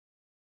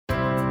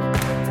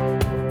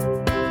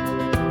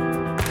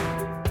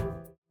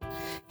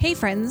Hey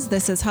friends,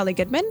 this is Holly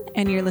Goodman,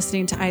 and you're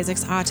listening to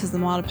Isaac's Autism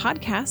Model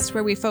podcast,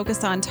 where we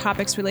focus on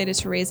topics related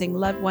to raising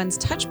loved ones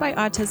touched by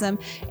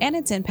autism and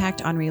its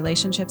impact on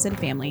relationships and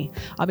family.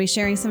 I'll be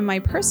sharing some of my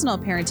personal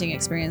parenting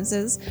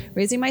experiences,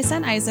 raising my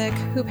son Isaac,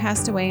 who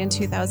passed away in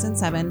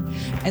 2007,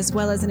 as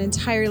well as an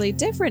entirely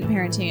different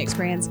parenting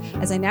experience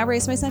as I now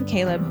raise my son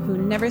Caleb, who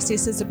never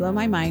ceases to blow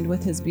my mind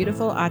with his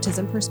beautiful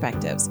autism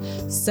perspectives.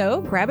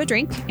 So grab a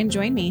drink and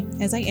join me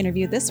as I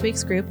interview this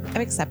week's group of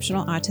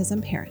exceptional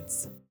autism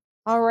parents.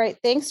 All right.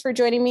 Thanks for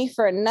joining me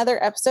for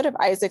another episode of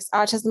Isaac's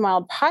Autism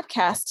Mild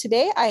podcast.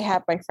 Today, I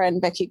have my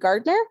friend Becky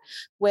Gardner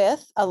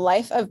with A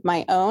Life of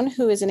My Own,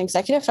 who is an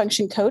executive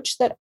function coach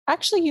that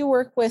actually you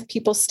work with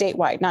people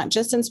statewide, not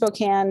just in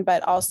Spokane,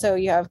 but also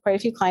you have quite a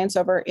few clients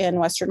over in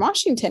Western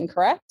Washington,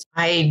 correct?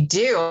 I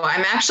do.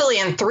 I'm actually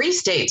in 3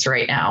 states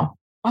right now.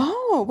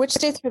 Oh, which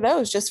states are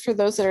those? Just for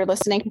those that are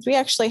listening, because we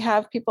actually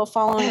have people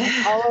following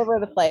all over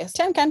the place.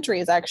 10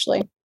 countries,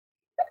 actually.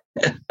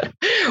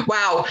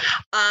 Wow.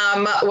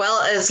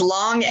 Well, as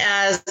long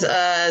as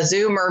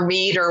Zoom or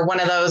Meet or one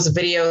of those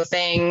video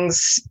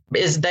things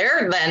is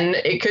there, then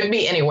it could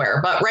be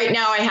anywhere. But right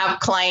now I have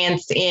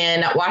clients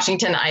in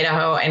Washington,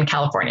 Idaho, and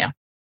California.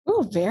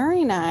 Oh,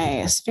 very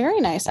nice.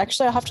 Very nice.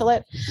 Actually, I'll have to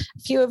let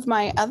a few of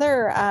my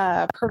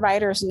other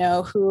providers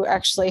know who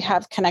actually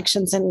have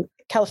connections in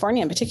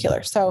California in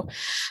particular. So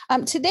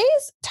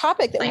today's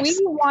topic that we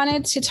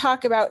wanted to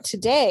talk about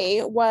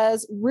today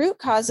was root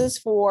causes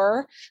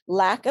for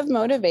lack of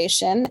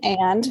motivation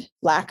and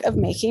lack of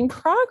making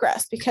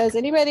progress. Because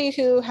anybody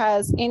who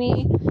has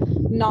any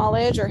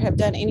knowledge or have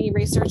done any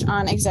research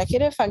on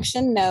executive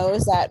function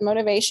knows that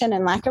motivation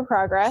and lack of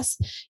progress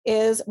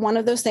is one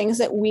of those things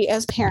that we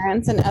as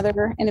parents and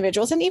other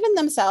individuals and even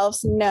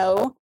themselves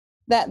know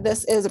that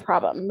this is a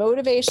problem.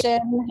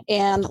 Motivation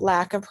and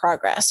lack of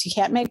progress. You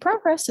can't make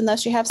progress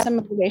unless you have some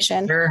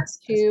motivation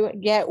to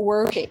get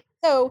working.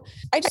 So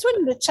I just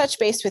wanted to touch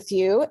base with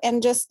you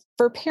and just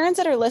for parents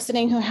that are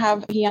listening who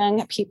have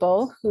young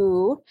people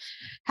who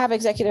have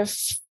executive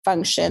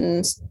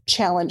functions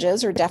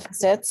challenges or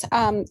deficits,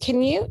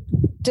 can you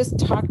just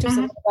talk to us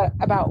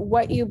about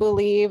what you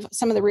believe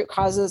some of the root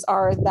causes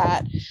are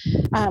that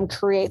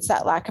creates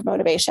that lack of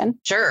motivation?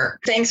 Sure.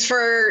 Thanks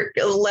for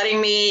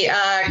letting me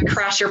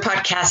crash your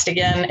podcast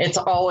again. It's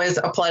always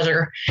a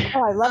pleasure.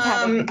 Oh, I love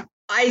having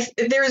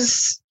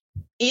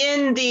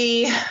In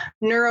the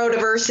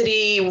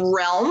neurodiversity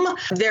realm,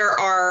 there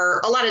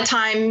are a lot of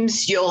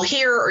times you'll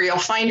hear or you'll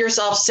find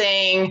yourself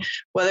saying,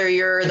 whether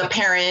you're the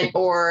parent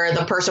or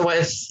the person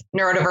with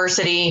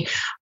neurodiversity,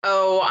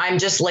 oh, I'm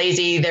just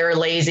lazy. They're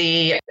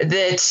lazy.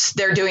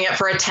 They're doing it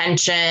for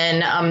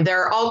attention.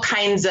 There are all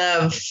kinds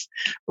of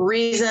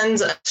reasons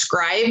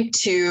ascribed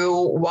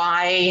to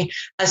why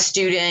a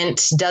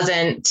student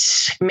doesn't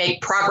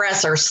make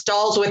progress or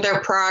stalls with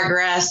their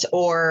progress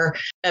or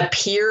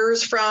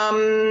appears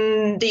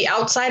from the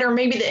outside or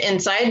maybe the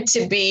inside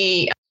to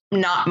be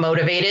not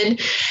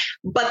motivated.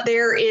 But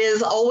there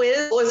is always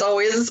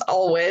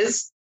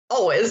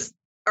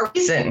a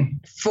reason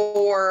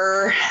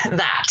for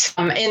that.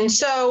 And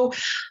so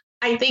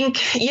I think,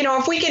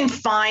 if we can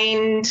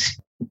find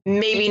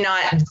maybe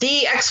not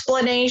the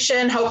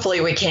explanation, hopefully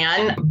we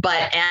can,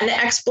 but an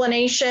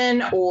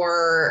explanation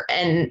or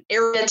an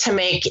area to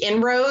make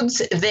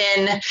inroads,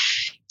 then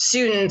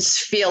students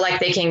feel like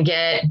they can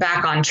get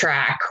back on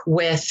track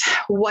with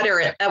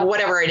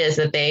whatever it is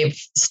that they've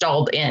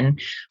stalled in.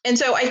 And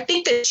so I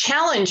think the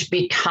challenge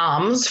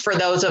becomes for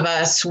those of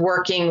us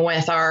working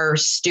with our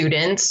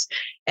students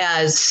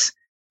as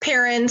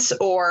parents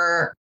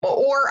or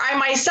I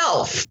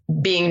myself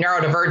being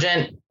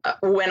neurodivergent,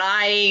 when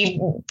I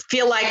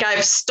feel like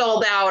I've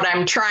stalled out,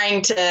 I'm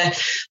trying to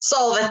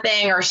solve a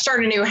thing or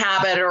start a new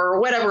habit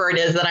or whatever it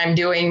is that I'm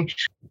doing,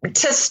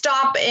 to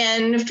stop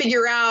and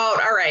figure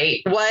out, all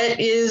right, what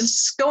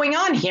is going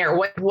on here?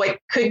 What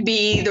could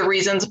be the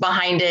reasons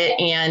behind it?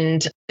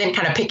 And then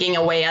kind of picking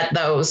away at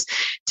those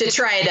to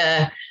try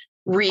to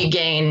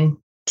regain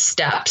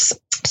steps.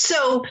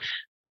 So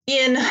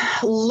in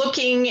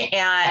looking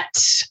at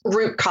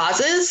root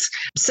causes,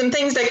 some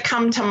things that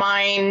come to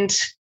mind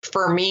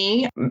for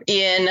me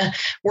in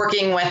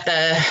working with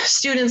the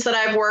students that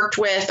I've worked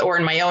with or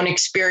in my own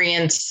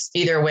experience,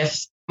 either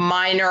with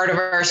my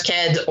neurodiverse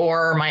kids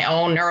or my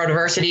own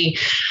neurodiversity,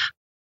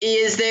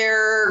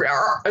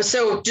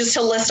 so just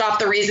to list off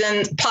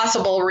the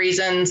possible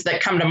reasons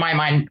that come to my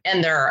mind,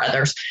 and there are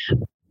others.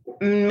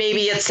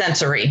 Maybe it's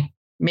sensory.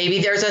 Maybe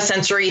there's a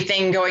sensory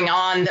thing going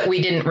on that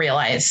we didn't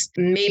realize.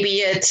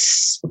 Maybe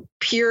it's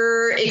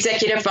pure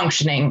executive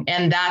functioning,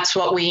 and that's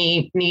what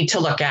we need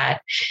to look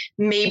at.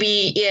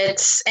 Maybe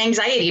it's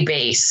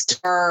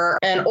anxiety-based or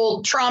an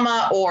old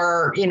trauma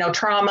or,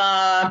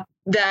 trauma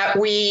that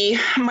we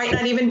might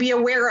not even be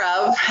aware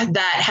of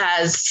that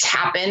has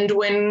happened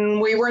when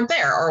we weren't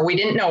there or we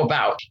didn't know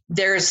about.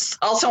 There's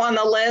also on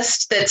the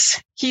list that's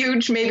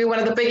huge, maybe one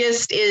of the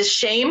biggest, is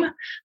shame.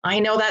 I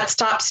know that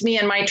stops me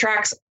in my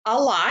tracks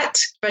a lot,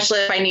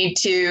 especially if I need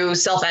to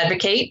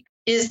self-advocate.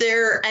 Is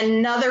there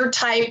another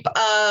type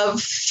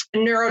of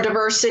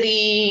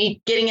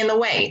neurodiversity getting in the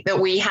way that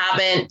we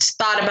haven't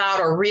thought about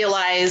or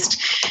realized?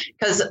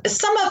 Because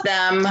some of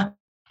them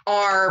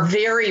are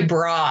very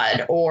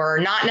broad or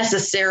not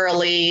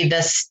necessarily the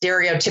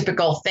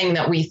stereotypical thing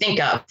that we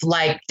think of,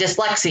 like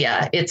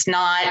dyslexia. It's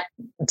not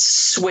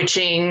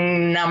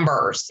switching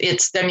numbers.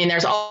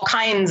 There's all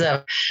kinds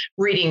of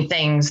reading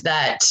things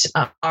that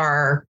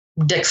are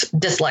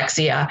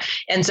dyslexia.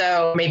 And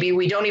so maybe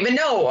we don't even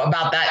know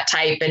about that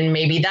type. And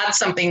maybe that's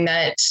something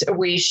that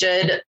we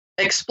should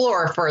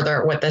explore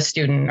further with the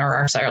student or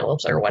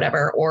ourselves or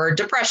whatever, or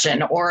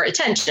depression or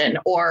attention,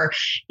 or,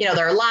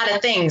 there are a lot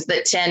of things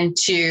that tend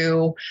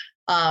to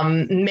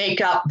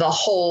make up the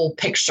whole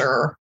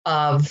picture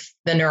of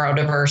the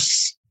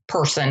neurodiverse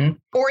person.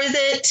 Or is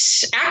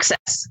it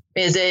access?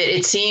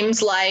 It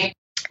seems like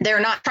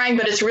they're not trying,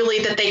 but it's really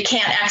that they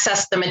can't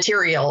access the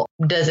material.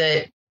 Does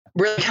it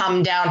really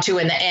come down to,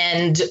 in the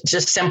end,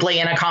 just simply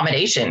an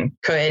accommodation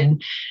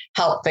could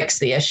help fix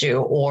the issue,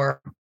 or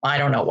I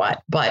don't know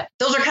what, but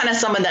those are kind of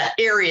some of the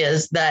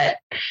areas that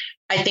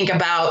I think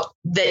about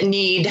that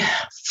need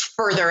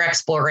further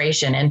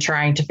exploration and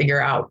trying to figure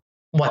out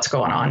what's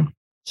going on.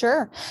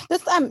 Sure.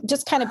 This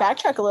just kind of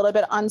backtrack a little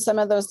bit on some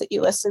of those that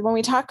you listed. When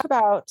we talk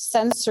about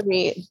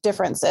sensory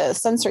differences,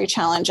 sensory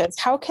challenges,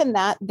 how can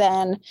that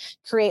then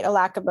create a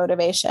lack of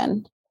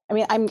motivation? I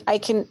mean, I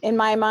can, in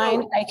my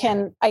mind, I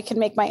can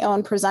make my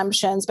own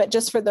presumptions, but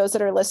just for those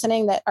that are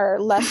listening that are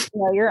less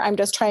familiar, I'm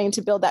just trying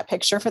to build that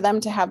picture for them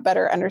to have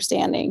better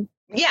understanding.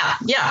 Yeah.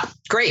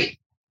 Great.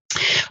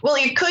 Well,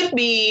 it could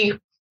be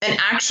an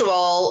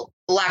actual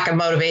lack of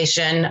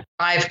motivation.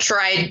 I've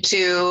tried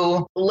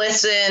to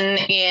listen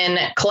in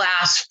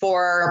class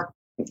for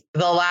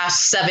the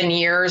last 7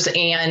 years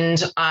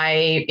and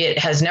it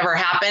has never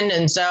happened.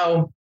 And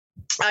so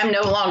I'm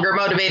no longer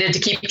motivated to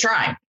keep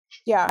trying.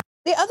 Yeah.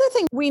 The other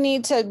thing we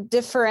need to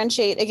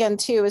differentiate again,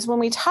 too, is when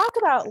we talk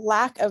about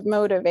lack of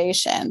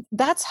motivation,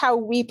 that's how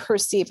we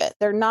perceive it.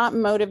 They're not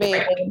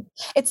motivated.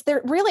 It's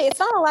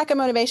not a lack of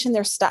motivation.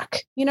 They're stuck.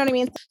 You know what I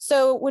mean?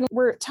 So when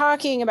we're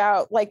talking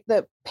about like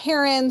the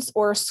parents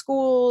or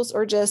schools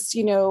or just,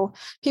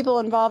 people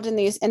involved in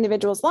these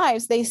individuals'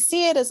 lives, they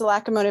see it as a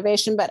lack of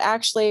motivation, but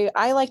actually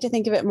I like to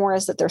think of it more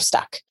as that they're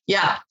stuck.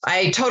 Yeah,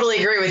 I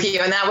totally agree with you.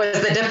 And that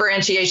was the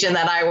differentiation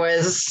that I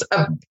was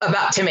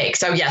about to make.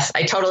 So yes,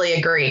 I totally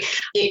agree.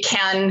 It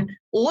can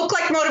look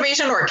like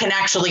motivation, or it can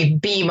actually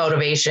be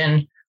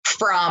motivation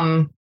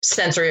from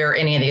sensory or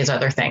any of these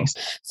other things.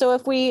 So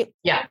if we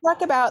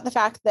talk about the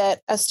fact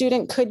that a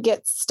student could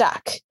get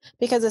stuck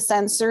because of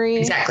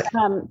sensory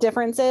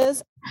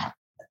differences,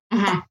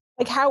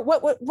 like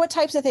what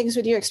types of things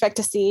would you expect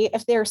to see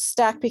if they're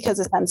stuck because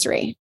of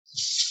sensory?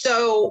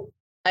 So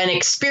an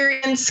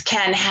experience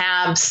can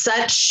have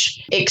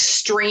such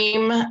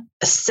extreme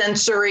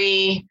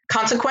sensory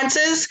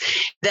consequences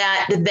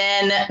that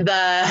then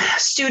the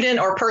student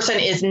or person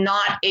is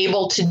not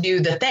able to do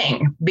the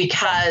thing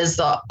because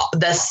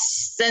the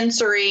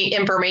sensory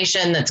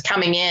information that's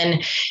coming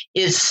in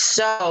is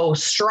so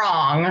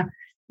strong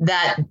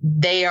that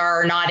they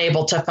are not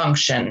able to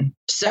function.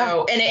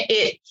 So, and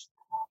it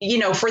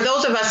for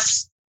those of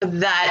us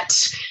that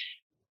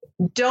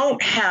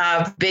don't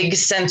have big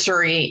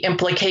sensory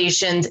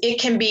implications,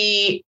 it can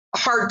be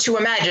hard to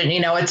imagine.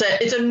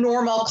 It's a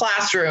normal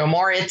classroom,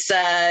 or it's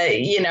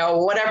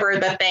whatever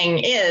the thing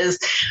is.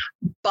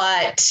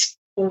 But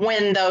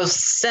when those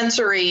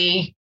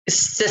sensory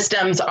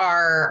systems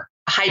are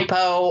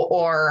hypo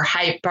or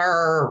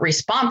hyper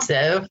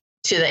responsive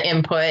to the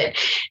input,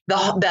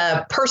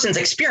 the person's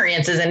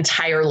experience is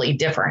entirely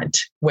different,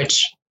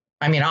 which,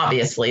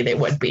 obviously they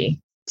would be.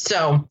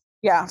 So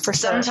yeah, for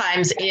sure.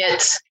 Sometimes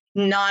it's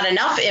not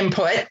enough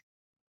input.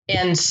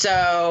 And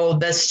so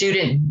the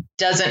student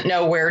doesn't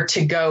know where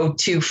to go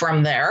to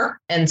from there.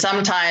 And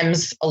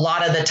sometimes, a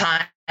lot of the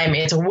time,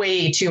 it's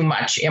way too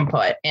much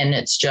input and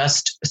it's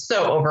just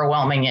so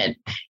overwhelming.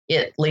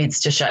 It leads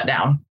to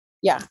shutdown.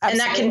 Yeah. Absolutely. And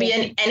that can be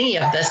in any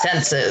of the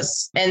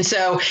senses. And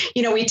so,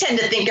 we tend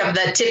to think of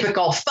the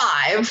typical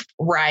 5,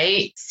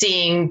 right?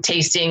 Seeing,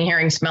 tasting,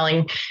 hearing,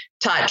 smelling,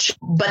 touch,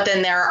 but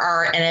then there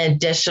are an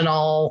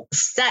additional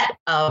set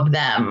of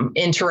them.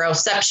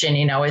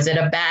 Interoception, is it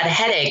a bad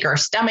headache or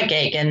stomach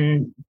ache?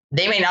 And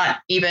they may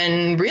not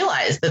even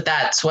realize that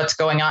that's what's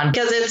going on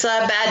because it's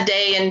a bad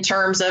day in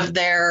terms of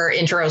their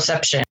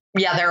interoception.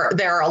 Yeah,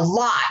 there are a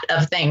lot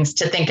of things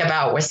to think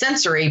about with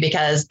sensory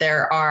because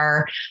there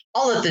are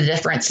all of the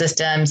different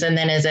systems. And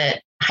then is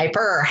it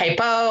hyper or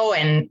hypo?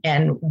 And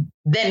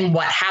then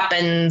what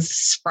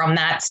happens from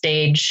that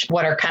stage?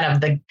 What are kind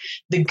of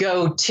the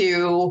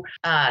go-to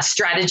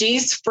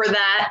strategies for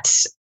that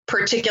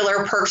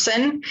particular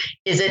person?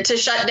 Is it to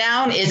shut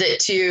down? Is it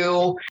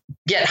to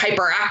get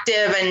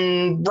hyperactive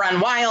and run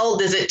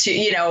wild? Is it to,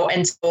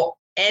 and so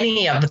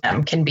any of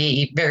them can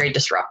be very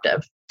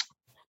disruptive.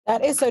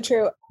 That is so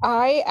true.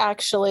 I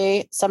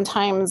actually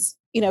sometimes,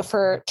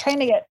 for trying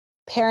to get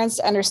parents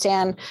to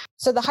understand.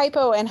 So the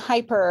hypo and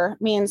hyper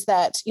means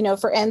that,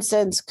 for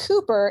instance,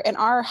 Cooper in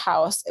our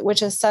house,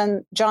 which is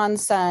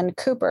John's son,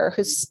 Cooper,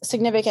 who's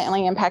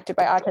significantly impacted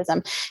by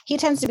autism, he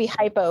tends to be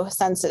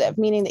hyposensitive,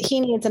 meaning that he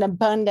needs an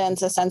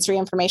abundance of sensory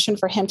information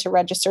for him to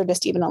register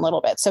just even a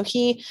little bit. So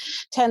he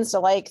tends to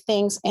like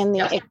things in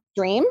the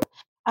extreme.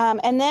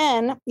 And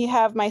then you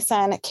have my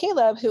son,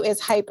 Caleb, who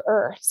is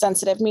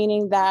hypersensitive,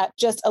 meaning that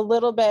just a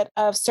little bit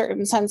of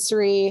certain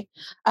sensory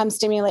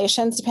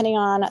stimulations, depending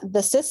on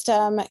the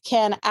system,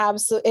 can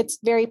it's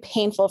very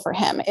painful for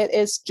him. It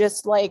is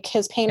just like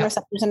his pain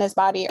receptors in his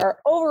body are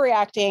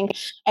overreacting,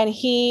 and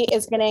he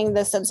is getting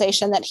the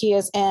sensation that he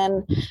is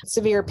in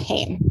severe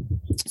pain.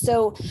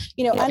 So,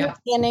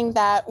 understanding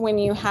that when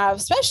you have,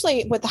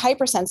 especially with the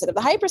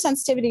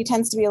hypersensitivity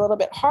tends to be a little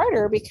bit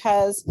harder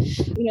because,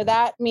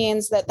 that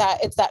means that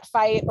it's that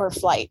fight or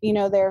flight.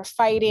 They're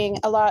fighting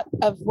a lot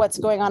of what's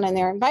going on in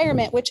their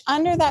environment, which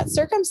under that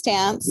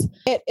circumstance,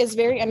 it is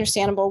very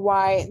understandable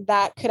why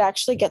that could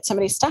actually get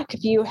somebody stuck.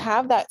 If you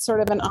have that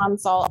sort of an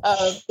onslaught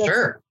of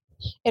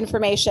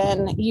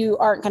information, you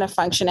aren't going to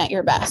function at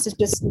your best. It's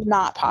just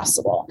not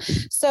possible.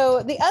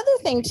 So the other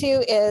thing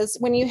too is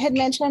when you had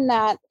mentioned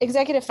that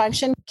executive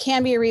function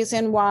can be a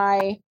reason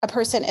why a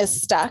person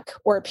is stuck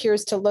or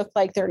appears to look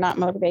like they're not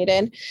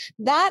motivated.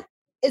 That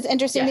is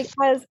interesting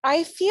because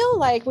I feel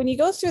like when you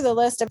go through the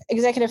list of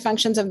executive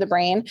functions of the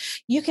brain,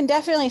 you can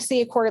definitely see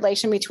a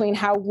correlation between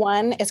how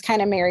one is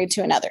kind of married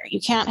to another.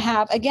 You can't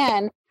have,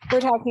 again,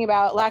 we're talking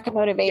about lack of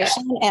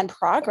motivation and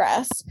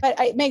progress, but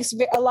it makes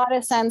a lot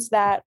of sense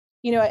that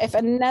if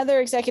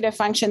another executive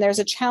function, there's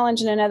a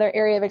challenge in another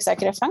area of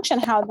executive function,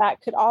 how that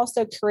could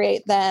also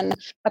create then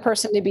a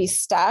person to be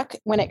stuck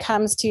when it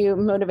comes to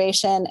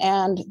motivation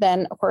and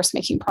then, of course,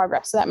 making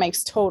progress. So that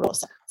makes total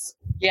sense.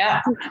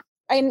 Yeah.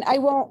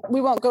 We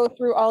won't go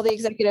through all the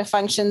executive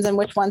functions and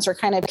which ones are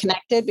kind of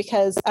connected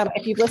because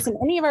if you've listened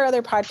to any of our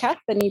other podcasts,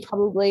 then you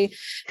probably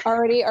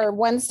already are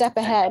one step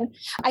ahead.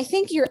 I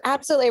think you're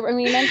absolutely, when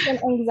you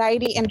mentioned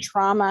anxiety and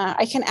trauma,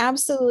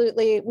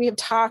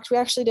 we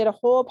actually did a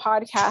whole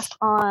podcast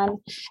on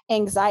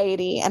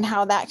anxiety and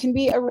how that can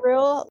be a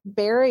real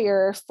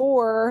barrier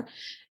for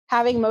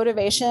having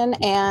motivation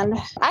and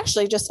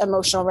actually just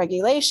emotional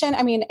regulation.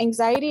 I mean,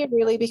 anxiety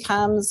really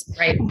becomes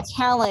a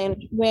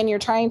challenge when you're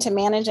trying to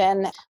manage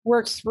and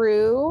work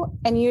through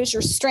and use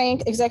your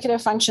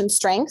executive function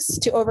strengths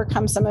to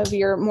overcome some of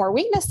your more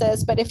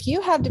weaknesses. But if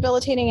you have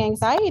debilitating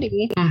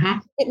anxiety,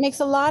 it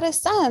makes a lot of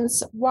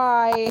sense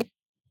why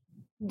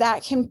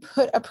that can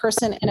put a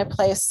person in a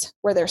place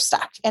where they're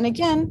stuck. And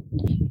again,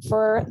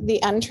 for the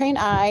untrained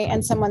eye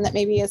and someone that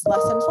maybe is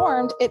less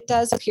informed, it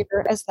does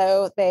appear as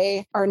though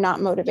they are not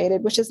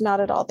motivated, which is not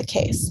at all the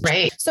case.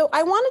 Right. So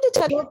I wanted to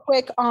touch real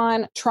quick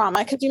on trauma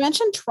because you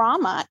mentioned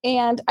trauma,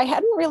 and I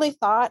hadn't really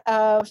thought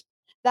of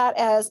that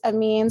as a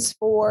means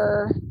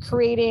for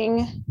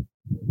creating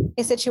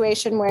a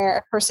situation where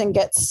a person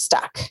gets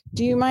stuck.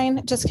 Do you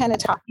mind just kind of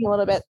talking a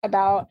little bit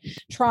about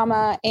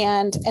trauma?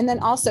 And then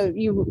also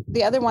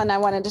the other one I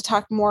wanted to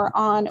talk more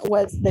on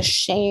was the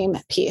shame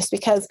piece,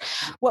 because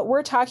what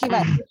we're talking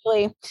about,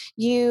 usually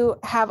you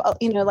have,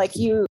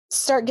 you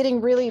start getting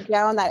really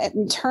down, that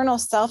internal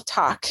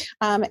self-talk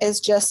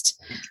is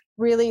just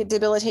really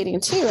debilitating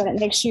too. And it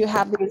makes you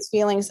have these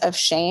feelings of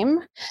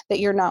shame that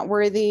you're not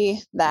worthy,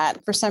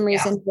 that for some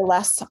reason you're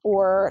less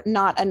or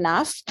not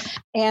enough.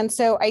 And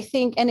so I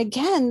think, and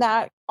again,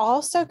 that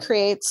also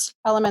creates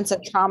elements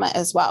of trauma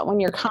as well,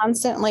 when you're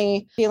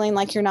constantly feeling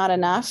like you're not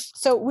enough.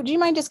 So would you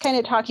mind just kind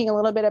of talking a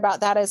little bit about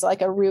that as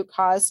like a root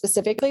cause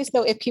specifically?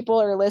 So if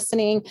people are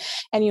listening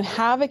and you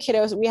have a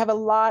kiddo, we have a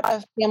lot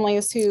of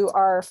families who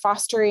are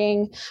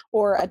fostering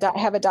or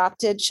have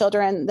adopted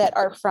children that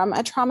are from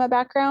a trauma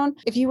background.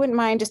 If you wouldn't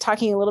mind just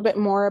talking a little bit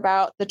more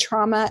about the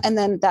trauma and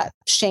then that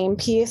shame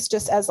piece,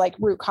 just as like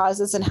root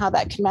causes and how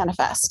that can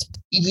manifest.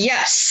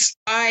 Yes,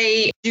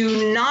 I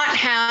do not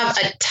have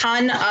a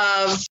ton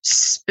of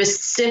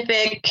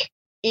specific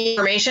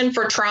information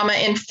for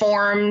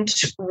trauma-informed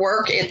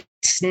work.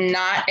 It's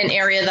not an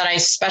area that I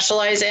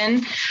specialize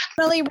in.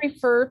 Really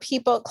refer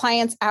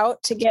clients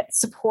out to get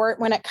support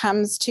when it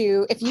comes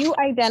to, if you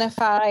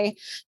identify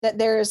that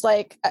there's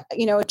like,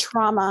 a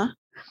trauma,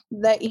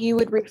 that you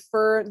would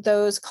refer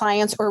those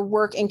clients or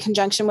work in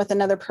conjunction with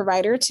another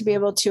provider to be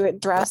able to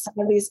address some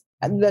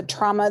of the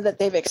trauma that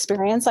they've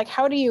experienced. Like,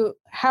 how do you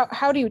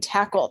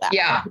tackle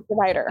that?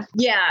 Provider?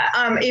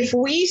 If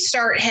we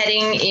start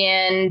heading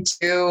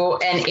into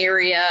an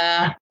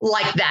area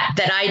like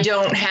that I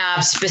don't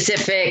have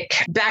specific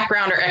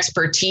background or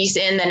expertise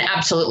in, then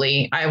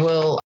absolutely, I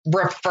will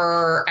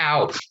refer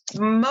out.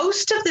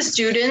 Most of the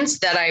students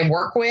that I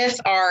work with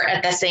are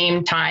at the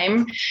same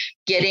time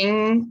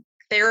getting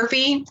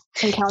therapy.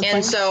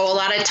 And so a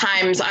lot of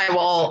times I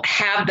will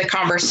have the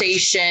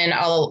conversation.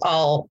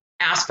 I'll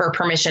ask for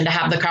permission to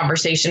have the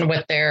conversation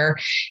with their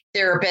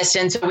therapist.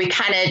 And so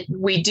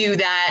we do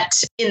that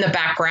in the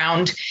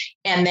background,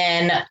 and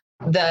then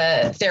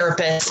the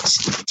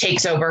therapist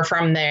takes over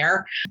from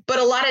there. But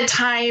a lot of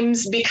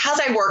times, because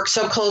I work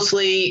so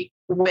closely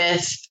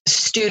with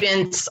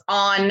students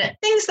on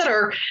things that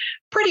are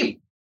pretty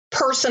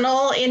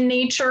personal in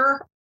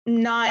nature.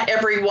 Not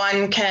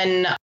everyone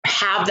can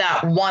have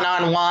that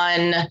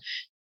one-on-one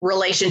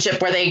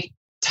relationship where they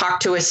talk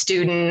to a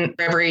student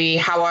every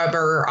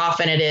however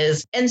often it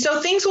is. And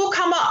so things will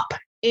come up,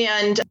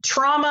 and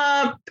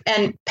trauma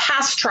and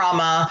past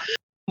trauma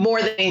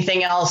more than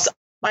anything else.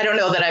 I don't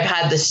know that I've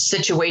had this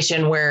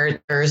situation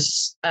where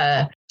there's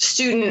a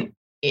student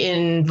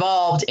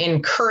involved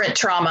in current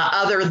trauma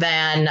other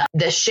than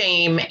the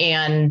shame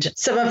and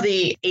some of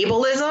the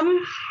ableism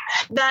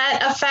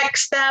that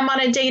affects them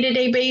on a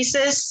day-to-day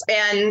basis.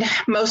 And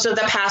most of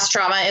the past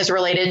trauma is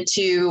related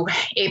to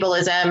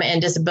ableism and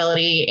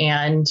disability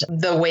and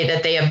the way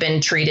that they have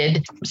been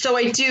treated. So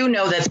I do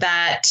know that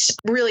that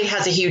really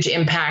has a huge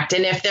impact.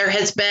 And if there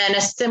has been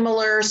a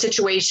similar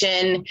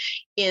situation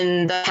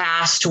in the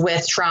past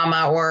with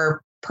trauma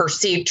or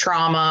perceived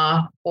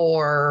trauma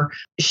or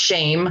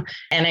shame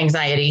and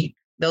anxiety,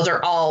 those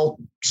are all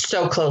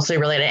so closely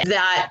related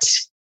that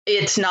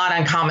it's not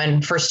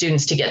uncommon for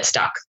students to get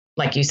stuck.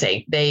 Like you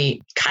say, they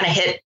kind of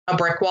hit a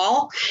brick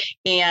wall,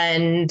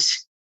 and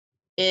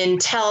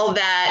until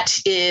that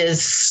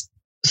is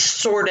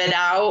sorted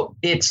out,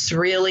 it's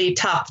really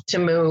tough to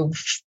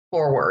move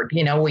forward.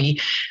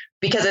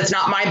 Because it's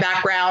not my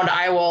background,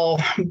 I will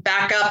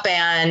back up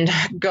and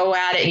go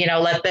at it,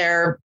 let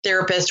their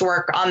therapist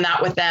work on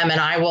that with them. And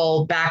I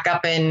will back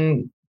up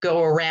and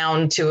go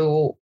around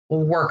to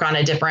work on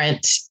a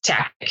different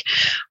tactic.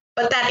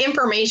 But that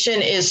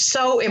information is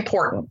so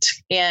important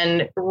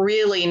and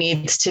really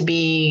needs to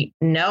be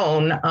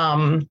known.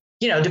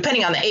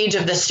 Depending on the age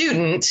of the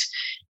student,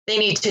 they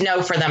need to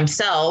know for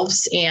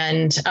themselves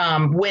and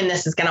when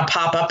this is going to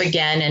pop up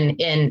again.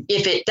 And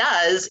if it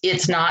does,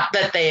 it's not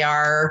that they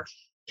are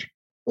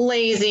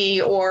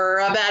lazy or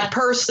a bad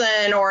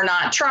person or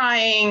not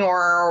trying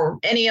or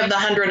any of the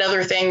 100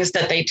 other things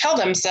that they tell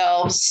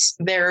themselves.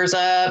 There's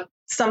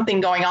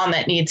something going on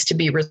that needs to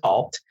be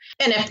resolved.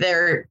 And if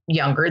they're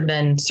younger,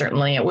 then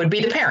certainly it would be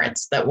the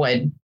parents that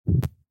would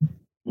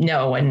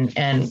know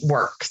and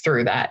work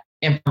through that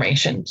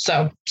information.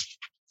 So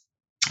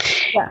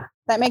yeah,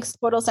 that makes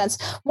total sense.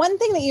 One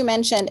thing that you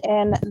mentioned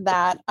in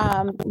that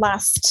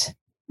last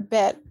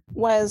bit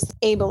was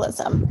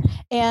ableism.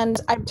 And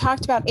I've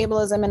talked about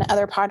ableism in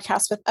other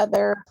podcasts with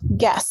other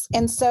guests.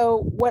 And so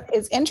what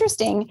is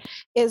interesting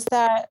is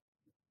that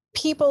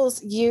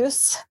people's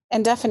use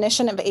and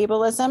definition of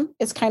ableism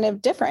is kind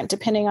of different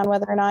depending on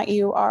whether or not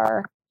you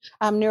are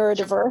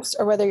neurodiverse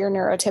or whether you're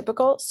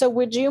neurotypical. So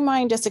would you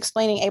mind just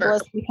explaining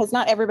ableism? Because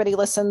not everybody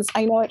listens.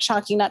 I know it's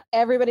shocking. Not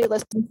everybody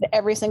listens to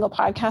every single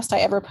podcast I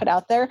ever put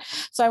out there.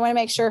 So I want to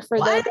make sure for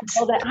those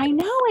people that I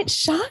know it's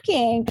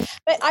shocking,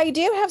 but I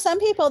do have some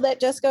people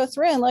that just go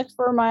through and look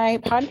for my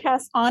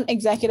podcast on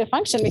executive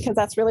function because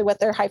that's really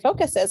what their high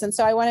focus is. And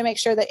so I want to make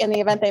sure that in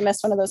the event they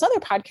miss one of those other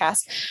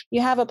podcasts,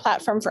 you have a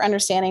platform for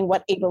understanding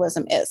what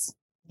ableism is.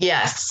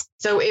 Yes.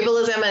 So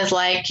ableism is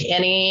like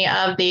any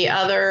of the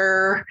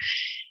other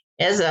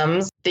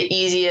isms. The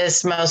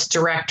easiest, most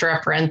direct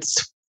reference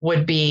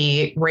would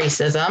be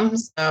racism.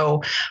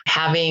 So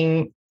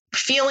having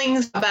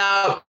feelings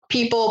about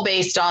people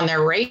based on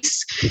their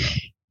race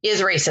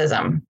is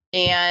racism.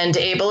 And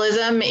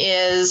ableism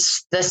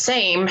is the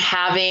same,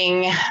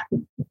 having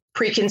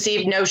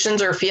preconceived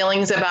notions or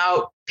feelings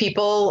about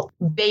people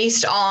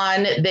based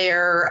on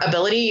their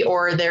ability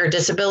or their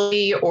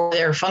disability or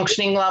their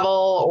functioning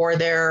level or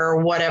their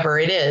whatever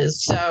it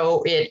is.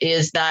 So it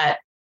is that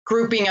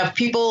grouping of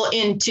people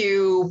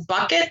into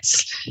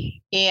buckets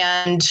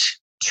and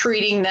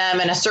treating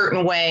them in a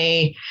certain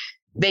way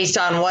based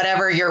on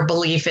whatever your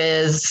belief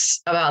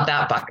is about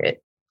that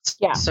bucket.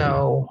 Yeah.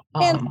 So,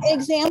 and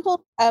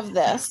example of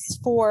this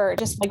for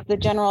just like the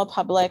general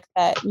public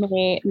that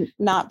may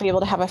not be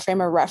able to have a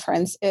frame of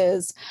reference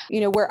is,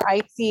 where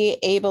I see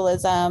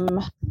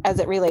ableism as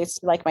it relates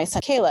to like my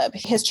son, Caleb,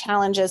 his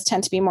challenges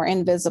tend to be more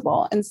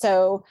invisible. And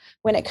so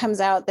when it comes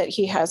out that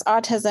he has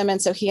autism,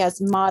 and so he has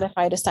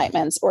modified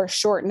assignments or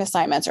shortened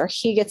assignments, or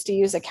he gets to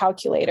use a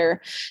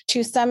calculator,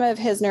 to some of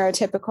his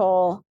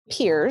neurotypical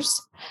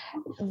peers,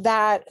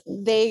 that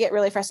they get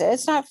really frustrated.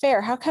 It's not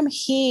fair. How come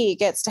he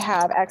gets to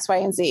have X, Y,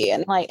 and Z?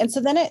 And so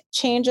then it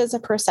changes a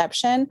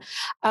perception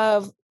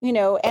of,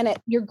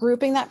 you're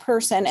grouping that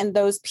person and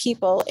those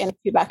people in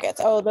two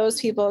buckets. Oh,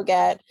 those people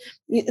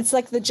it's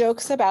like the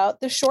jokes about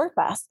the short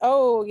bus.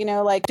 Oh,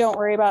 don't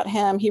worry about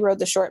him. He rode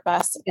the short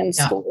bus in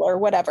school or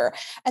whatever.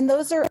 And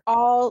those are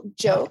all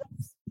jokes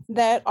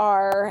that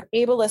are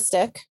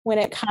ableistic when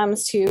it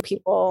comes to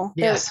people,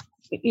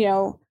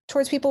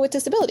 towards people with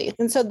disabilities.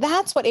 And so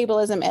that's what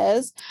ableism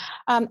is.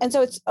 And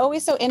so it's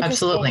always so interesting.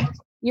 Absolutely.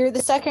 You're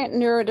the second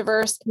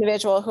neurodiverse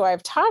individual who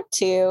I've talked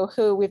to,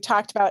 who we've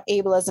talked about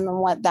ableism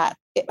and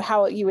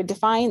how you would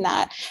define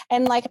that.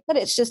 And like I said,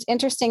 it's just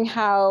interesting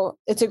how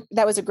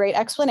that was a great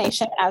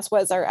explanation, as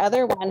was our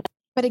other one.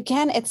 But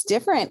again, it's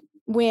different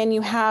when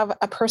you have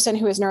a person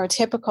who is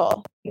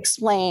neurotypical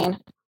explain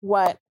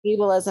what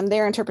ableism,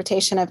 their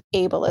interpretation of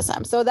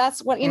ableism. So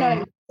that's what,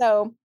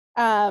 So,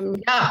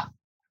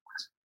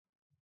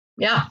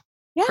 Yeah.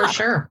 For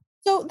sure.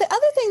 So the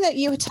other thing that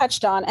you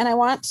touched on, and I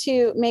want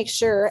to make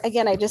sure,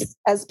 again,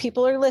 as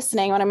people are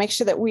listening, I want to make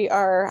sure that we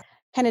are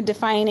kind of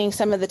defining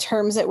some of the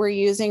terms that we're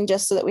using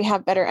just so that we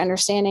have better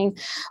understanding.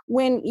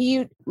 When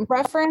you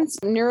reference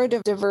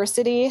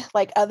neurodiversity,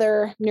 like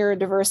other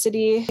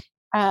neurodiversity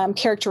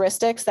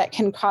characteristics that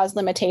can cause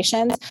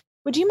limitations,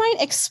 would you mind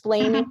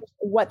explaining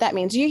what that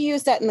means? You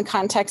use that in the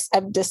context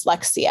of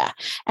dyslexia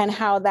and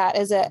how that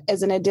is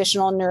an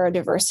additional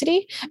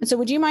neurodiversity. And so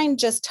would you mind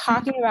just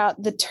talking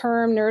about the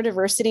term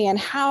neurodiversity and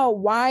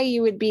why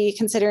you would be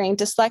considering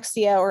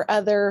dyslexia or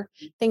other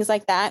things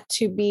like that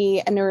to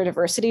be a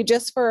neurodiversity,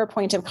 just for a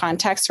point of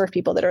context for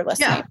people that are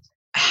listening? Yeah.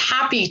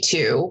 Happy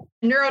to.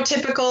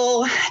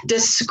 Neurotypical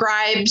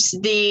describes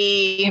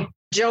the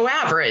Joe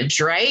average,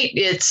 right?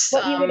 It's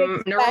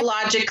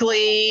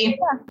neurologically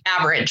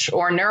average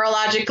or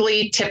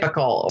neurologically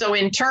typical. So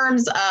in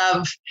terms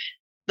of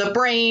the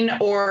brain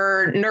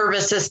or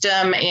nervous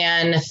system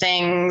and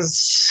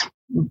things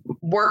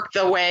work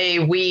the way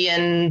we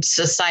in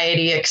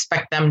society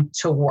expect them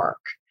to work.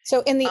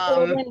 So in the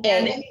olden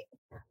days,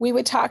 we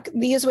would talk,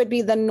 these would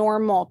be the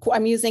normal,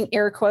 I'm using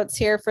air quotes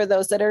here for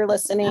those that are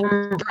listening.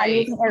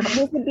 Right.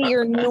 This would be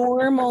your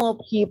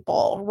normal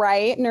people,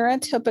 right?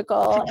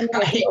 Neurotypical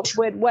individuals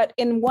would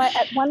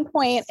at one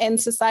point in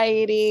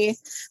society,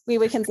 we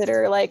would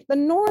consider like the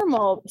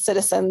normal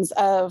citizens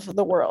of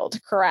the world,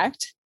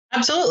 correct?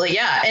 Absolutely.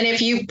 Yeah. And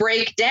if you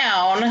break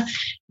down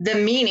the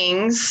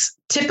meanings,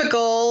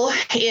 typical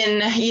in,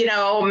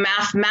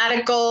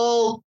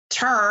 mathematical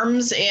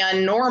terms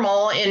and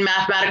normal in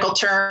mathematical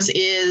terms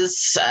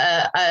is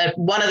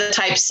one of the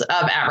types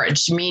of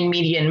average, mean,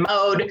 median,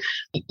 mode.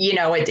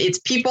 It's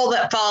people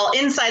that fall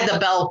inside the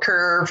bell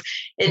curve.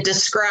 It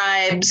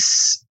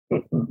describes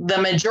the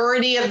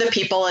majority of the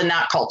people in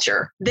that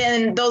culture.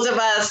 Then those of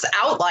us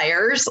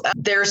outliers,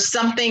 there's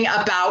something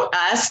about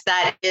us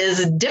that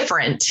is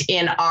different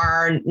in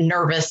our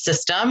nervous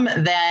system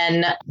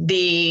than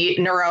the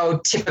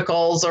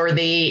neurotypicals or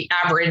the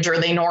average or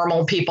the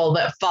normal people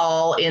that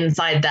fall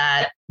inside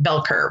that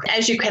bell curve.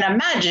 As you can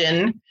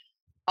imagine,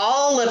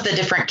 all of the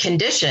different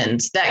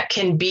conditions that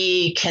can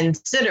be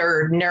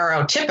considered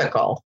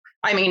neurotypical,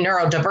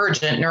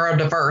 neurodivergent,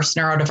 neurodiverse,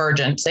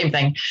 neurodivergent, same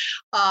thing.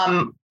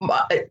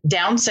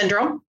 Down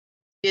syndrome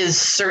is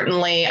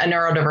certainly a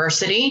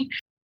neurodiversity.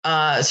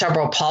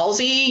 Cerebral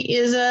palsy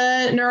is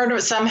a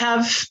neurodiversity. Some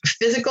have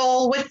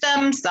physical with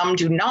them, some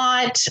do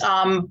not.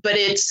 But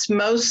it's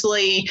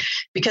mostly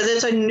because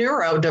it's a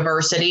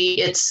neurodiversity.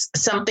 It's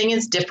something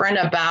is different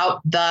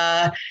about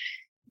the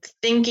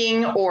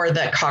thinking or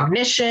the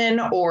cognition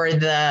or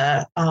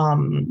the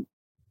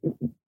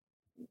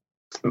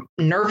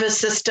nervous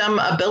system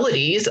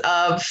abilities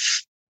of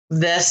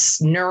this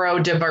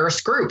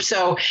neurodiverse group.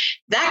 So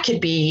that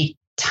could be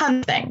ton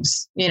of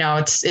things.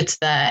 It's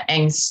the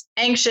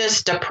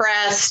anxious,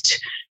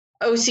 depressed,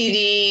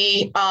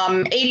 OCD,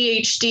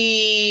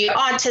 ADHD,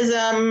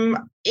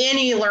 autism,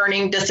 any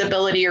learning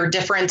disability or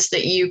difference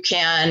that you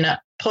can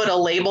put a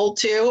label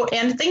to,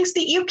 and things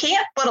that you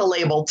can't put a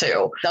label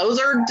to. Those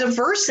are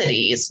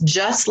diversities,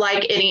 just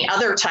like any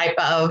other type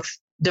of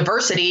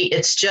diversity.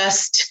 It's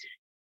just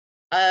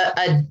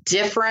a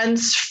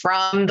difference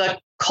from the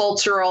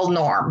cultural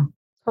norm.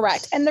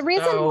 Correct. And the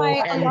reason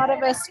why a lot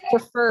of us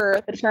prefer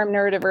the term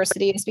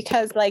neurodiversity is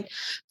because, like,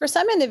 for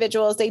some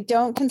individuals, they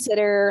don't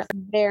consider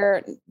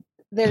their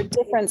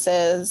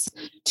differences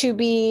to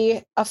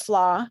be a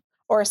flaw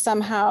or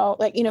somehow,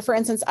 like, for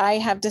instance, I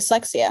have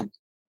dyslexia.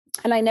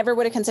 And I never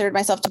would have considered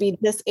myself to be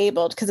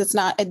disabled because it's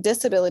not a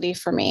disability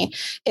for me.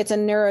 It's a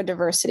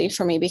neurodiversity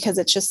for me because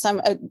it's just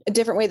a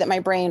different way that my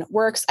brain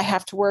works. I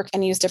have to work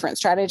and use different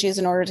strategies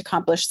in order to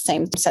accomplish the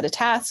same set of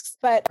tasks.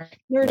 But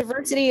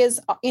neurodiversity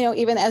is,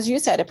 even as you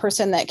said, a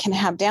person that can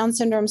have Down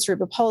syndrome,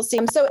 cerebral palsy.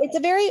 So it's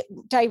a very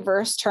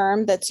diverse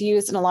term that's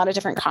used in a lot of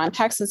different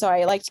contexts. And so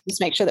I like to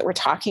just make sure that we're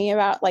talking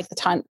about like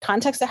the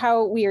context of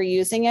how we are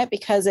using it,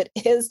 because it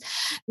is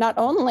not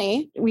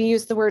only we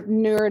use the word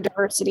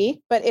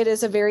neurodiversity, but it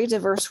is a very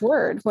diverse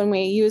word when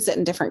we use it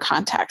in different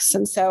contexts.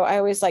 And so I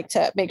always like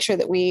to make sure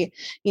that we,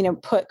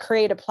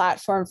 create a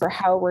platform for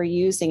how we're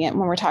using it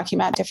when we're talking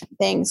about different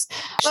things.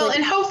 Well,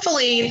 and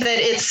hopefully that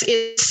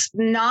it's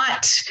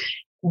not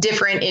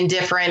different in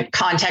different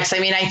contexts. I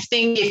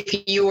think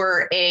if you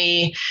were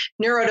a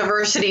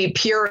neurodiversity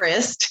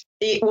purist,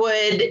 it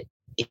would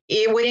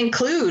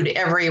include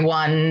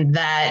everyone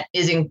that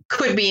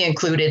could be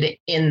included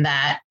in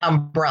that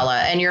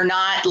umbrella, and you're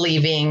not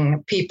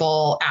leaving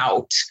people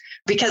out.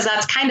 Because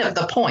that's kind of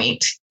the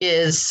point,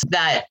 is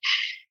that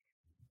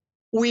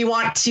we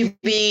want to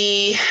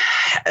be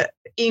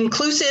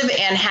inclusive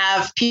and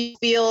have people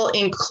feel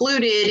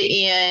included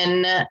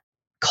in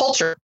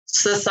culture,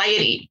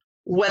 society,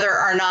 whether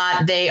or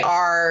not they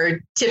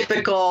are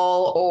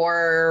typical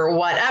or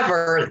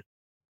whatever.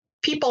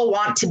 People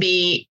want to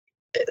be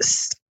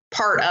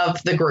part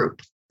of the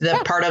group,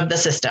 part of the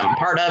system,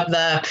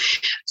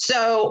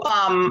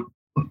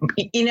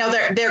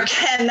 there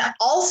can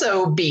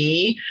also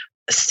be,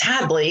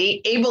 sadly,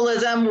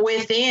 ableism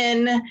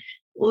within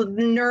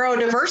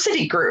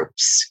neurodiversity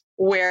groups,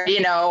 where,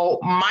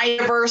 my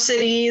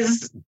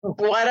diversity's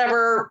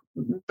whatever,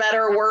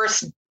 better,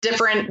 worse,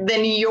 different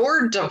than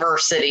your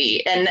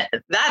diversity. And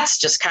that's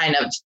just kind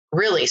of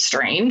really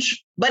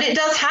strange, but it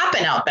does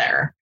happen out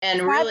there.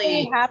 And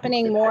really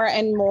happening more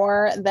and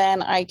more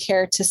than I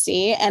care to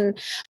see. And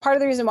part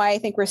of the reason why I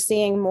think we're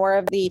seeing more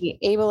of the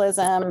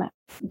ableism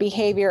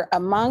behavior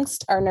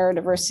amongst our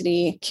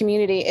neurodiversity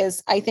community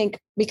is, I think,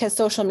 because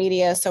social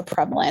media is so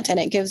prevalent and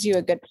it gives you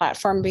a good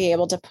platform to be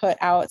able to put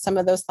out some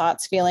of those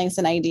thoughts, feelings,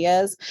 and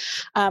ideas.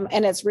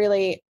 And it's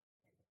really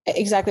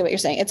exactly what you're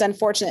saying. It's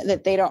unfortunate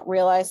that they don't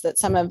realize that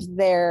some of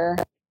their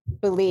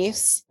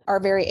beliefs are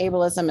very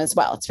ableism as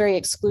well. It's very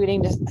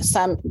excluding to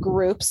some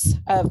groups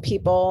of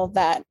people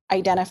that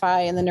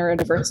identify in the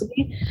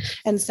neurodiversity.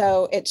 And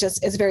so it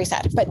just is very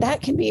sad. But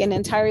that can be an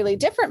entirely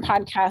different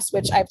podcast,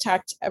 which I've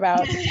talked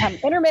about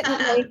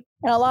intermittently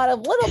in a lot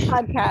of little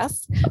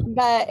podcasts.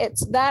 But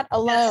it's that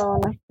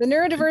alone, the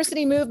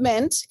neurodiversity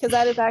movement, because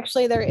that is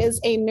actually, there is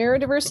a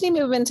neurodiversity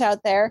movement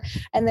out there.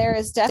 And there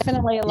is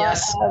definitely a lot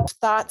of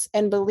thoughts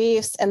and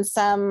beliefs and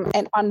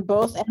on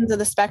both ends of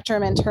the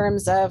spectrum in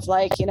terms of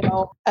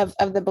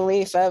of the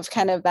belief of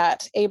kind of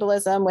that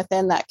ableism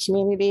within that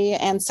community.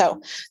 And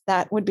so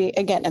that would be,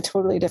 again, a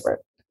totally different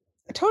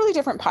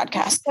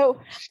podcast. So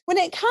when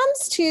it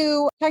comes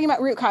to talking about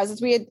root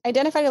causes, we had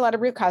identified a lot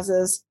of root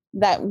causes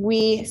that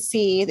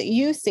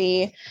you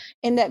see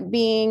end up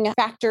being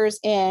factors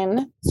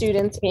in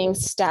students being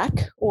stuck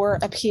or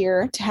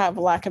appear to have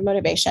a lack of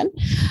motivation.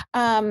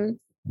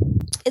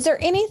 Is there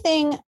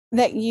anything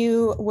that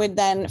you would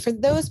then, for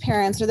those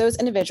parents or those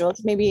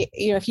individuals, maybe,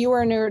 if you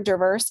are a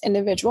neurodiverse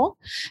individual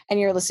and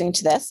you're listening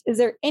to this, is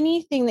there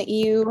anything that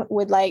you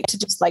would like to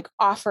just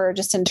offer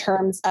just in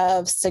terms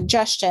of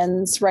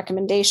suggestions,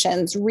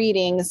 recommendations,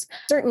 readings?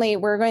 Certainly,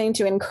 we're going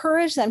to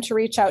encourage them to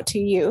reach out to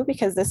you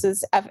because this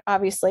is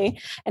obviously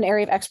an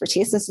area of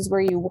expertise. This is where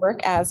you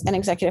work as an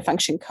executive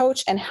function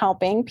coach and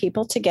helping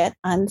people to get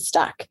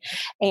unstuck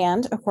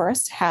and, of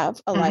course, have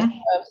a life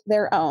of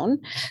their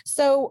own.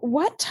 So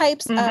what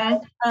types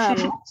of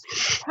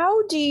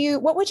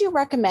what would you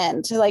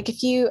recommend?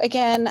 If you,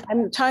 again,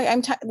 I'm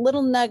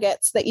little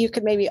nuggets that you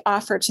could maybe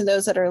offer to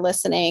those that are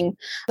listening.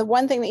 The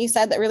one thing that you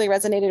said that really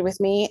resonated with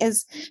me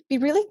is be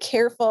really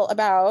careful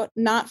about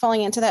not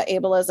falling into that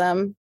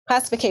ableism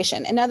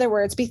classification. In other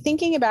words, be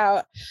thinking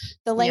about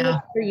the language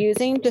you're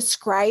using,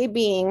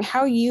 describing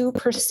how you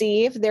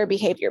perceive their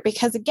behavior.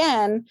 Because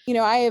again,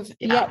 I have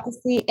yet to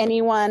see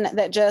anyone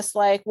that just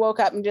woke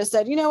up and just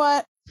said, you know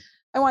what?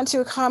 I want to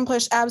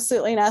accomplish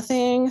absolutely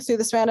nothing through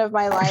the span of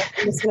my life.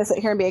 I'm just going to sit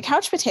here and be a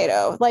couch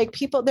potato.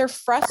 People, they're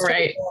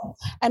frustrated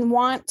and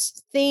want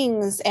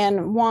things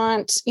and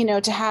want,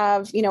 to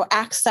have,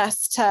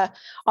 access to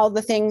all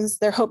the things,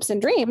 their hopes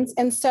and dreams.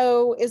 And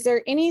so is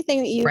there anything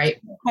that you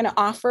kind of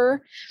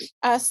offer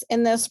us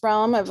in this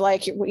realm of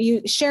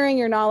you sharing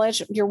your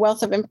knowledge, your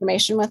wealth of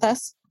information with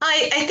us?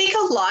 I think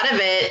a lot of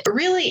it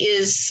really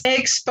is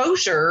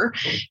exposure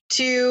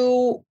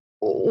to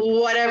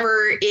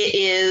whatever it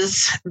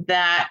is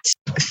that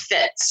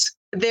fits.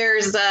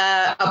 There's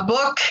a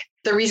book,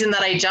 The Reason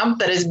That I Jump,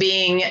 that is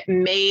being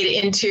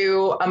made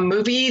into a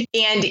movie,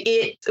 and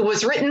it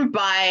was written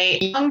by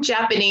a young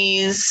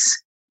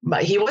Japanese,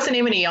 but he wasn't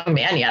even a young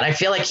man yet. I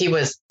feel like he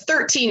was a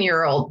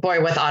 13-year-old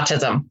boy with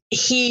autism.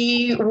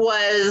 He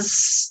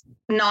was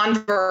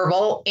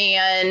nonverbal,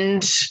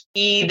 and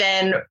he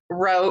then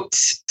wrote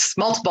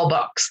multiple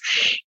books.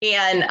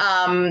 And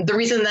The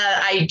Reason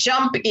That I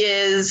Jump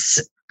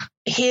is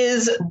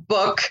his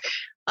book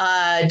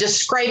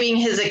describing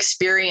his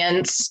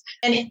experience.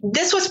 And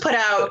this was put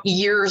out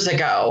years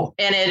ago,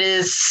 and it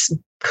is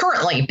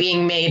currently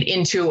being made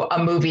into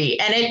a movie.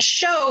 And it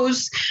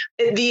shows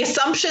the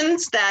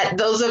assumptions that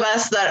those of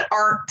us that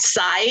aren't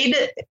side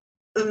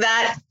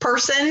that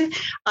person,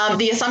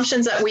 the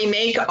assumptions that we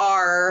make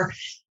are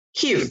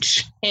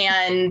huge,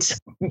 and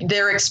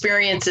their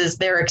experience is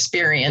their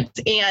experience.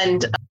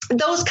 And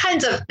those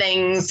kinds of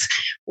things,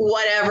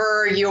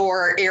 whatever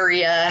your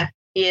area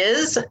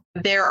is,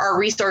 there are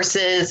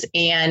resources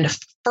and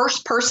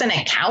first person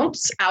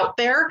accounts out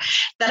there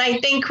that I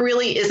think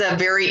really is a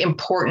very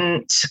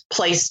important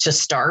place to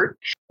start,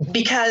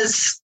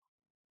 because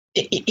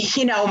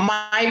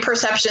my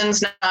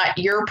perception's not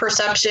your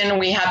perception.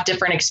 We have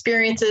different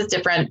experiences,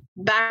 different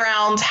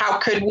backgrounds. How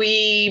could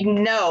we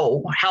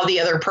know how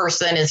the other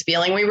person is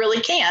feeling? We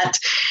really can't.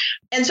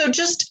 And so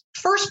just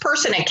first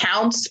person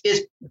accounts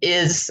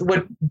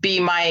would be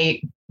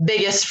my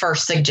biggest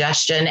first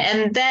suggestion.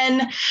 And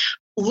then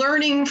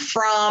learning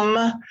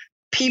from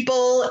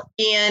people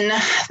in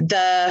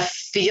the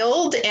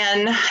field.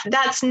 And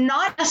that's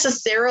not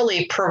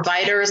necessarily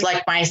providers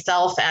like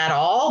myself at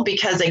all,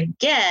 because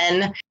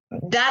again,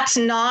 that's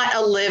not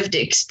a lived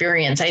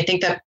experience. I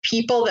think that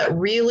people that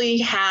really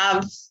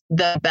have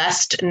the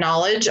best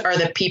knowledge are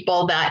the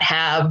people that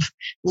have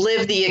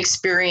lived the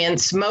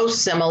experience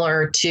most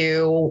similar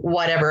to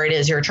whatever it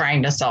is you're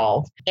trying to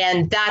solve.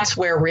 And that's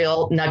where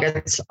real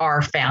nuggets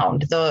are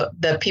found.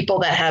 The people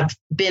that have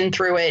been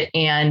through it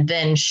and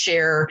then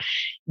share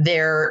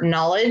their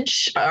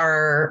knowledge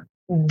are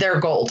they're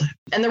gold.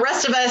 And the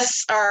rest of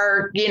us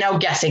are,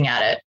 guessing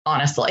at it,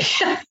 honestly.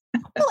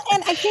 Well,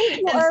 and I think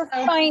you are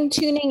fine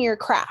tuning your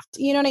craft.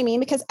 You know what I mean?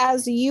 Because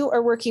as you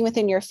are working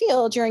within your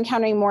field, you're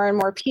encountering more and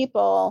more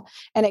people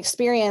and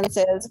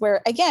experiences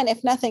where, again,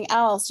 if nothing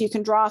else, you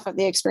can draw off of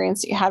the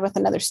experience that you had with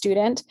another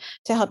student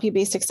to help you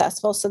be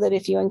successful, so that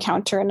if you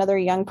encounter another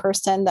young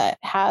person that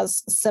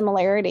has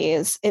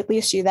similarities, at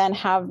least you then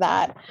have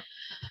that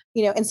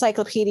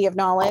encyclopedia of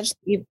knowledge that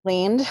you've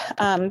gleaned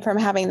from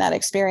having that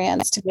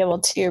experience to be able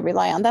to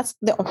rely on. That's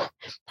the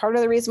part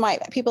of the reason why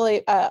people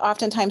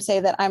oftentimes say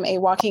that I'm a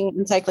walking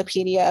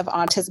encyclopedia of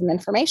autism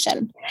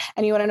information.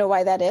 And you want to know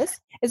why that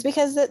is? It's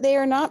because that they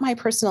are not my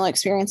personal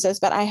experiences,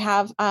 but I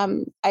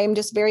am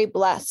just very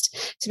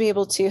blessed to be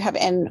able to have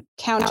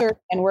encountered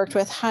and worked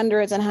with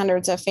hundreds and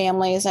hundreds of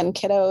families and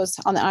kiddos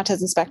on the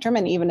autism spectrum,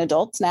 and even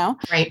adults now.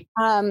 Right.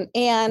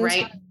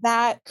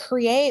 That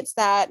creates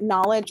that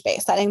knowledge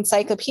base, that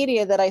encyclopedia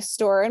that I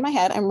store in my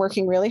head. I'm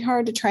working really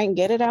hard to try and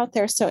get it out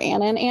there so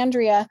Anna and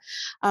Andrea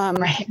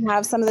can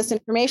have some of this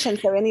information.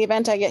 So in the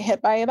event I get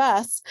hit by a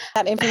bus,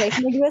 that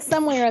information exists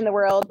somewhere in the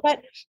world.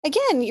 But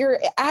again, you're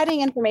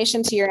adding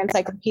information to your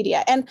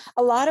encyclopedia. And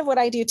a lot of what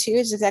I do too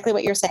is exactly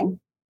what you're saying.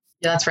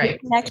 Yeah, that's right.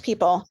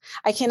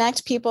 I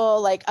connect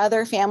people like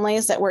other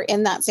families that were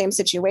in that same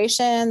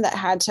situation that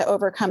had to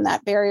overcome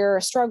that barrier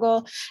or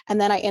struggle.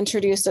 And then I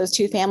introduce those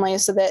two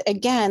families so that,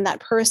 again, that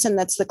person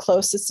that's the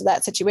closest to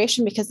that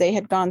situation, because they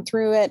had gone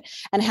through it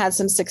and had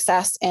some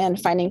success in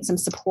finding some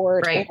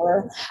support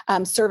or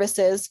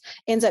services,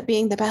 ends up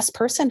being the best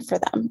person for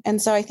them.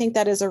 And so I think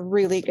that is a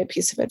really good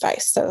piece of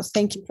advice. So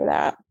thank you for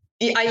that.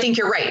 I think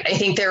you're right. I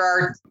think there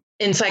are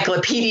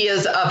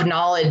encyclopedias of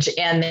knowledge,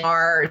 and they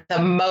are the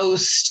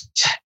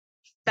most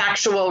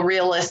factual,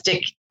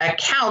 realistic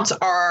accounts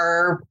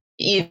are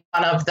either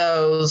one of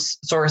those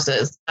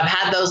sources. I've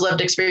had those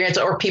lived experience,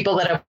 or people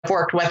that have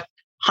worked with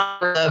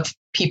hundreds of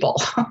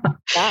people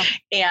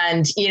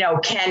and,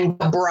 can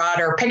a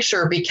broader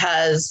picture,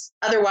 because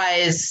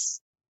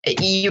otherwise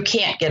you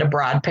can't get a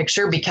broad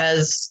picture,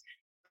 because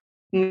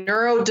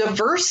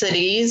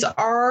neurodiversities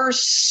are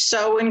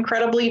so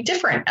incredibly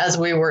different, as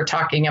we were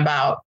talking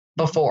about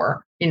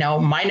before.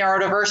 My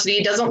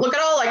neurodiversity doesn't look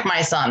at all like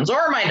my son's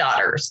or my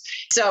daughter's.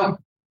 So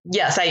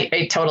yes,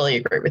 I totally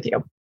agree with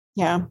you.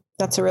 Yeah,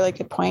 that's a really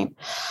good point.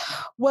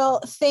 Well,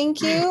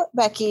 thank you,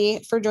 Becky,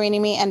 for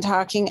joining me and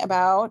talking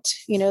about,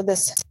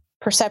 this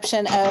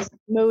perception of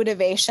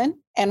motivation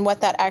and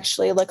what that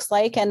actually looks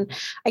like. And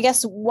I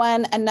guess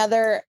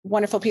another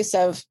wonderful piece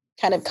of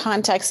kind of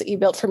context that you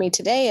built for me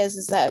today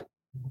is that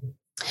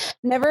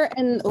never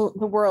in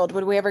the world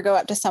would we ever go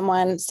up to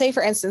someone, say,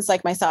 for instance,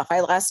 like myself,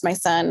 I lost my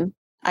son,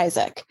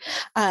 Isaac.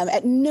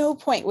 At no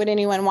point would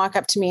anyone walk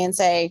up to me and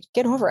say,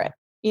 get over it.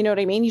 You know what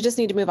I mean? You just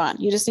need to move on.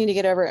 You just need to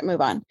get over it,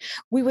 move on.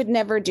 We would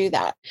never do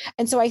that.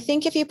 And so I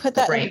think if you put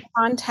that in the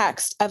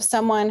context of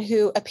someone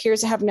who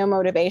appears to have no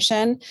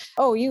motivation,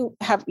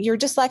 you're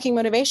just lacking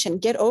motivation,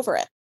 get over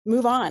it,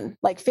 move on,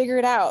 like figure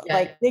it out,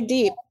 like dig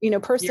deep,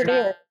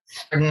 persevere.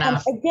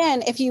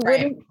 Again, if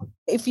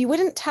you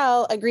wouldn't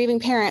tell a grieving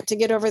parent to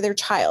get over their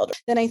child,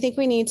 then I think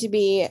we need to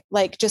be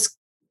like, just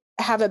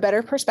have a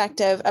better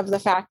perspective of the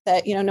fact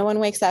that, no one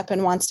wakes up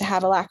and wants to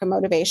have a lack of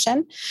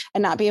motivation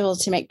and not be able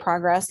to make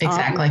progress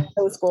on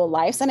those school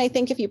lives. And I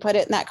think if you put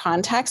it in that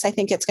context, I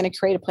think it's going to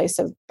create a place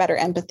of better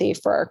empathy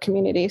for our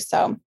community.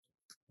 So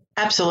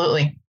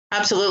absolutely.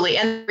 Absolutely.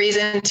 And the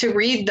reason to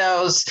read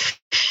those,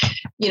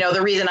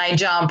 the reason I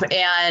jump,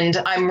 and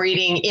I'm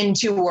reading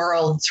Into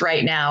Worlds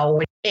right now,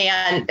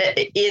 and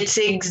it's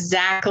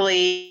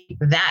exactly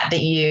that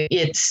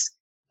it's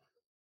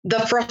the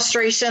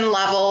frustration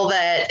level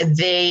that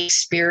they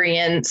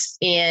experience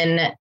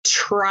in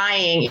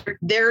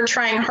they're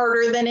trying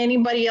harder than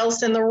anybody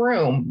else in the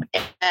room,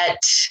 that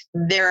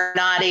they're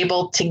not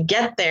able to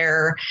get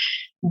there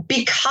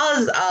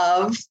because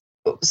of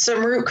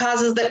some root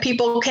causes that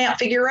people can't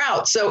figure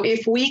out. So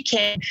if we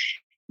can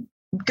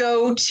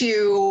go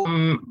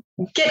to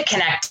get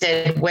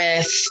connected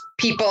with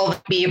people,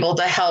 be able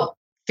to help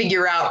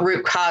figure out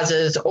root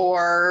causes,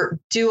 or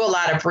do a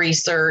lot of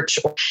research,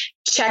 or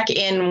check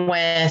in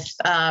with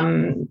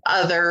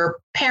other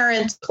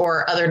parents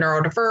or other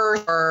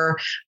neurodiverse, or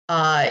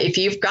if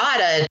you've got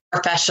a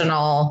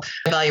professional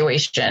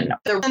evaluation,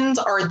 the reasons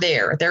are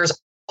there. There's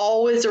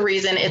always a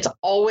reason. It's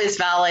always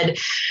valid.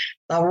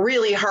 The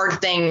really hard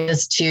thing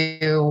is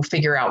to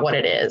figure out what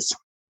it is.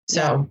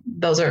 So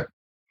those are,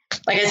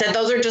 like I said,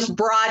 those are just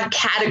broad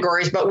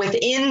categories, but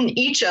within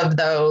each of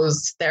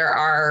those, there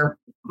are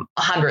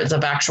hundreds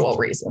of actual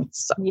reasons.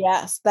 So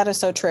yes, that is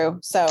so true.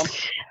 So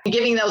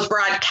giving those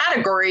broad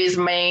categories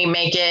may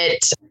make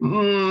it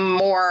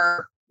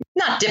more,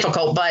 not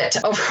difficult, but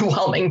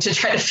overwhelming to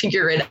try to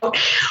figure it out.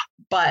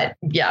 But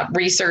yeah,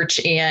 research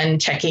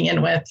and checking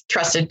in with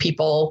trusted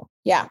people.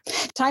 Yeah.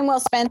 Time well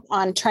spent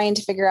on trying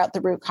to figure out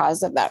the root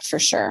cause of that, for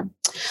sure.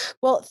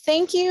 Well,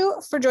 thank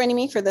you for joining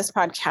me for this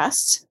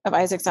podcast of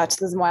Isaac's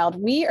Autism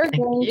Wild. We are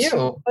going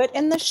to put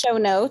in the show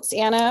notes.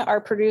 Anna,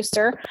 our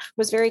producer,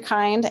 was very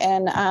kind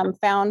and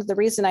found The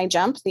Reason I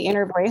Jumped, the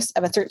inner voice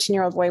of a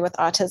 13-year-old boy with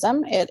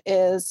autism. It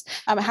is,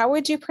 how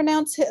would you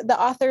pronounce the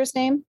author's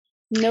name?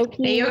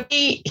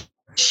 Naoki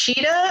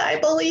Ishida, I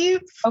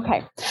believe.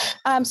 Okay.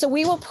 So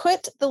we will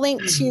put the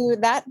link to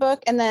that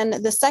book and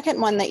then the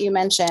second one that you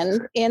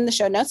mentioned in the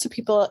show notes so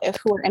people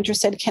who are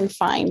interested can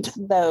find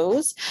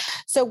those.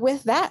 So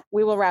with that,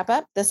 we will wrap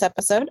up this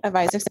episode of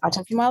Isaac's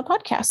Autism Wild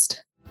podcast.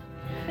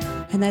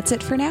 And that's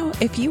it for now.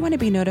 If you want to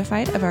be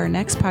notified of our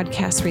next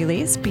podcast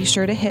release, be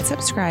sure to hit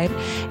subscribe.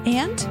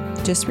 And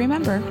just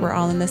remember, we're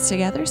all in this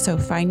together, so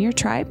find your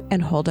tribe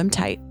and hold them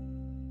tight.